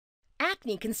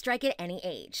Acne can strike at any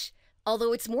age,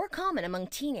 although it's more common among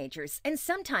teenagers and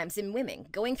sometimes in women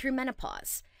going through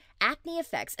menopause. Acne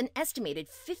affects an estimated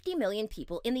 50 million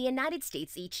people in the United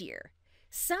States each year.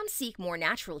 Some seek more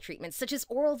natural treatments such as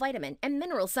oral vitamin and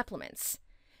mineral supplements.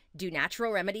 Do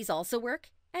natural remedies also work?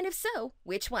 And if so,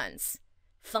 which ones?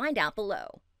 Find out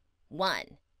below.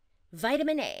 1.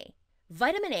 Vitamin A.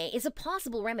 Vitamin A is a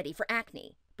possible remedy for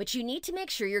acne, but you need to make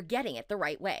sure you're getting it the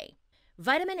right way.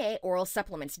 Vitamin A oral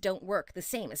supplements don't work the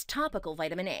same as topical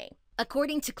vitamin A,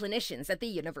 according to clinicians at the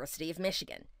University of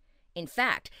Michigan. In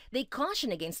fact, they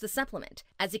caution against the supplement,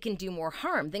 as it can do more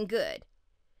harm than good.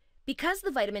 Because the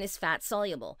vitamin is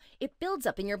fat-soluble, it builds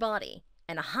up in your body,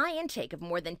 and a high intake of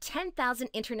more than 10,000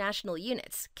 international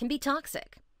units can be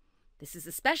toxic. This is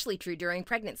especially true during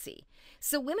pregnancy,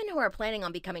 so women who are planning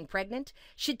on becoming pregnant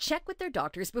should check with their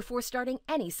doctors before starting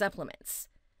any supplements.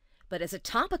 But as a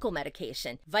topical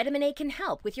medication, vitamin A can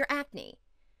help with your acne.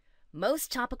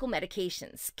 Most topical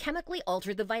medications chemically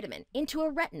alter the vitamin into a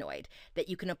retinoid that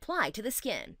you can apply to the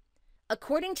skin.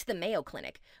 According to the Mayo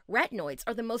Clinic, retinoids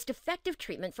are the most effective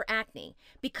treatment for acne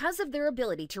because of their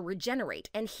ability to regenerate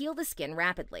and heal the skin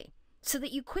rapidly, so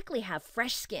that you quickly have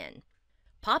fresh skin.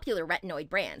 Popular retinoid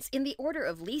brands in the order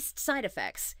of least side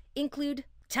effects include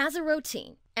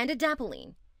tazarotene and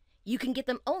adapalene. You can get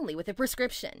them only with a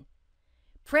prescription.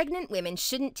 Pregnant women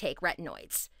shouldn't take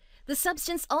retinoids. The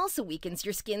substance also weakens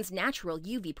your skin's natural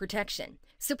UV protection,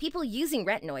 so people using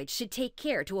retinoids should take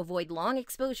care to avoid long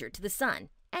exposure to the sun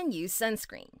and use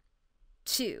sunscreen.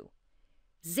 2.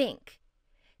 Zinc.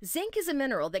 Zinc is a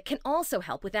mineral that can also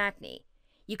help with acne.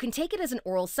 You can take it as an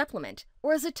oral supplement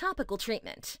or as a topical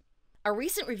treatment. A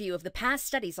recent review of the past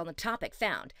studies on the topic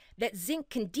found that zinc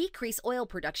can decrease oil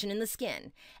production in the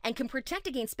skin and can protect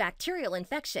against bacterial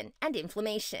infection and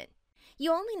inflammation.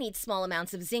 You only need small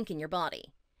amounts of zinc in your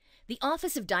body. The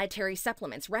Office of Dietary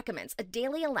Supplements recommends a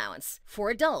daily allowance for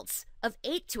adults of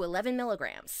 8 to 11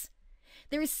 milligrams.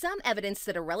 There is some evidence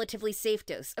that a relatively safe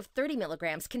dose of 30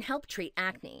 milligrams can help treat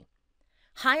acne.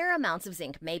 Higher amounts of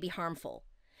zinc may be harmful.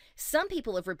 Some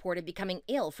people have reported becoming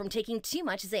ill from taking too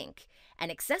much zinc, and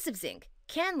excessive zinc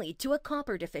can lead to a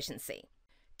copper deficiency.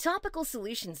 Topical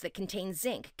solutions that contain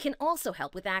zinc can also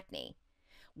help with acne.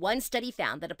 One study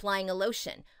found that applying a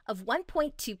lotion of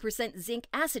 1.2% zinc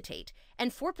acetate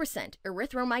and 4%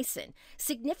 erythromycin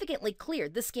significantly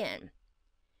cleared the skin.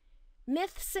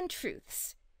 Myths and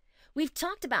truths. We've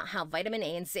talked about how vitamin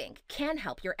A and zinc can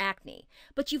help your acne,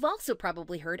 but you've also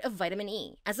probably heard of vitamin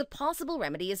E as a possible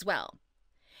remedy as well.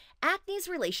 Acne's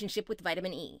relationship with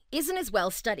vitamin E isn't as well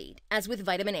studied as with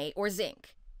vitamin A or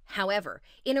zinc. However,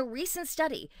 in a recent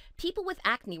study, people with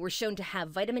acne were shown to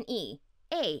have vitamin E,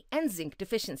 A, and zinc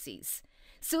deficiencies.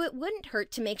 So it wouldn't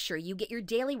hurt to make sure you get your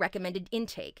daily recommended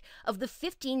intake of the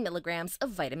 15 milligrams of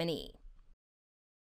vitamin E.